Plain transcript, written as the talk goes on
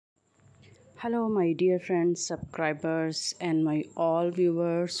Hello my dear friends, subscribers and my all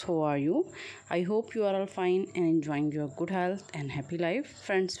viewers, how are you? I hope you are all fine and enjoying your good health and happy life.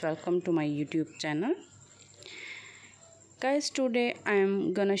 Friends, welcome to my YouTube channel. Guys, today I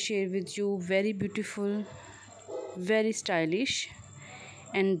am gonna share with you very beautiful, very stylish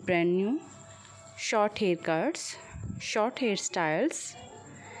and brand new short haircuts, short hairstyles,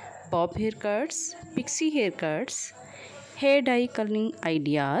 bob haircuts, pixie haircuts, hair dye coloring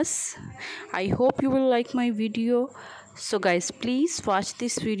ideas. I hope you will like my video. So guys, please watch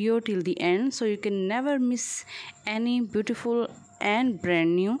this video till the end so you can never miss any beautiful and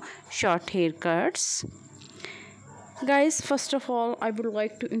brand new short haircuts. Guys, first of all, I would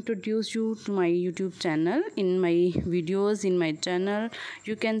like to introduce you to my YouTube channel. In my videos in my channel,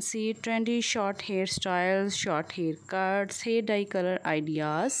 you can see trendy short hairstyles, short haircuts, hair dye color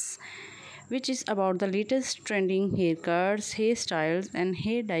ideas, which is about the latest trending haircuts, hairstyles and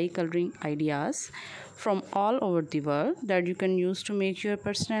hair dye coloring ideas from all over the world that you can use to make your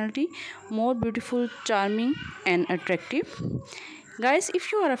personality more beautiful, charming and attractive. Guys,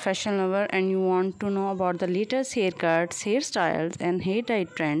 if you are a fashion lover and you want to know about the latest haircuts, hairstyles and hair dye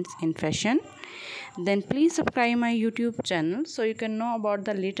trends in fashion, then please subscribe my YouTube channel so you can know about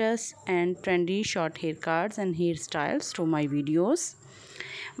the latest and trendy short haircuts and hairstyles through my videos.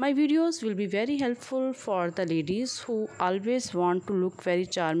 My videos will be very helpful for the ladies who always want to look very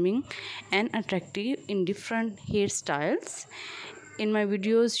charming and attractive in different hairstyles. In my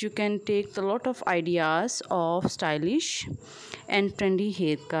videos, you can take a lot of ideas of stylish and trendy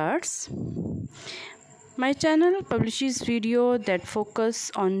haircuts. My channel publishes videos that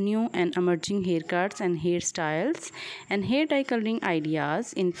focus on new and emerging haircuts and hairstyles and hair dye coloring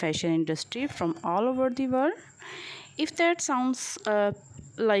ideas in fashion industry from all over the world. If that sounds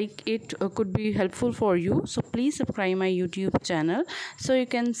like it could be helpful for you, so please subscribe my YouTube channel so you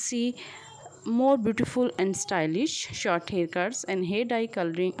can see more beautiful and stylish short haircuts and hair dye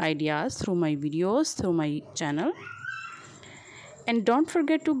coloring ideas through my videos through my channel. And don't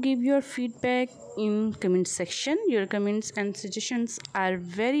forget to give your feedback in comment section. Your comments and suggestions are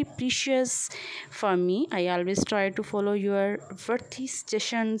very precious for me. I always try to follow your worthy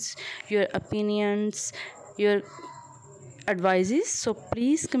suggestions, your opinions, your advices, so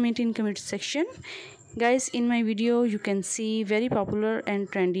please comment in comment section. Guys, in my video you can see very popular and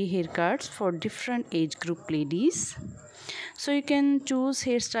trendy haircuts for different age group ladies, so you can choose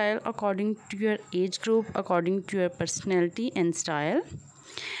hairstyle according to your age group, according to your personality and style.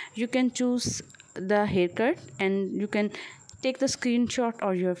 You can choose the haircut and you can take the screenshot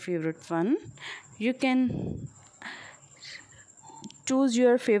or your favorite one. You can choose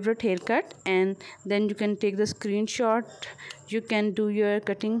your favorite haircut and then you can take the screenshot. You can do your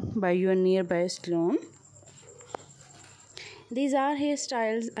cutting by your nearby salon. These are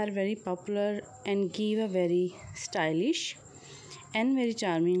hairstyles are very popular and give a very stylish and very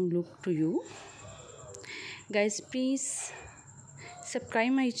charming look to you. Guys, please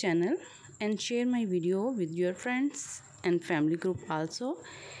subscribe my channel and share my video with your friends and family group also.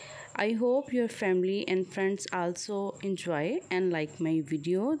 I hope your family and friends also enjoy and like my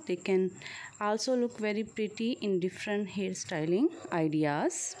video. They can also look very pretty in different hairstyling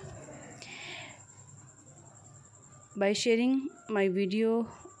ideas. By sharing my video,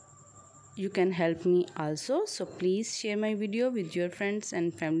 you can help me also. So please share my video with your friends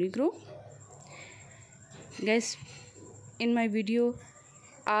and family group. Guys, in my video,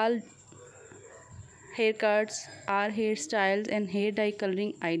 all haircuts, our hairstyles and hair dye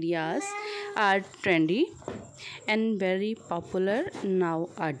coloring ideas are trendy and very popular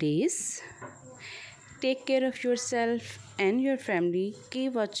nowadays. Take care of yourself and your family.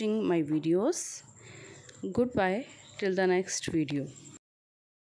 Keep watching my videos. Goodbye till the next video.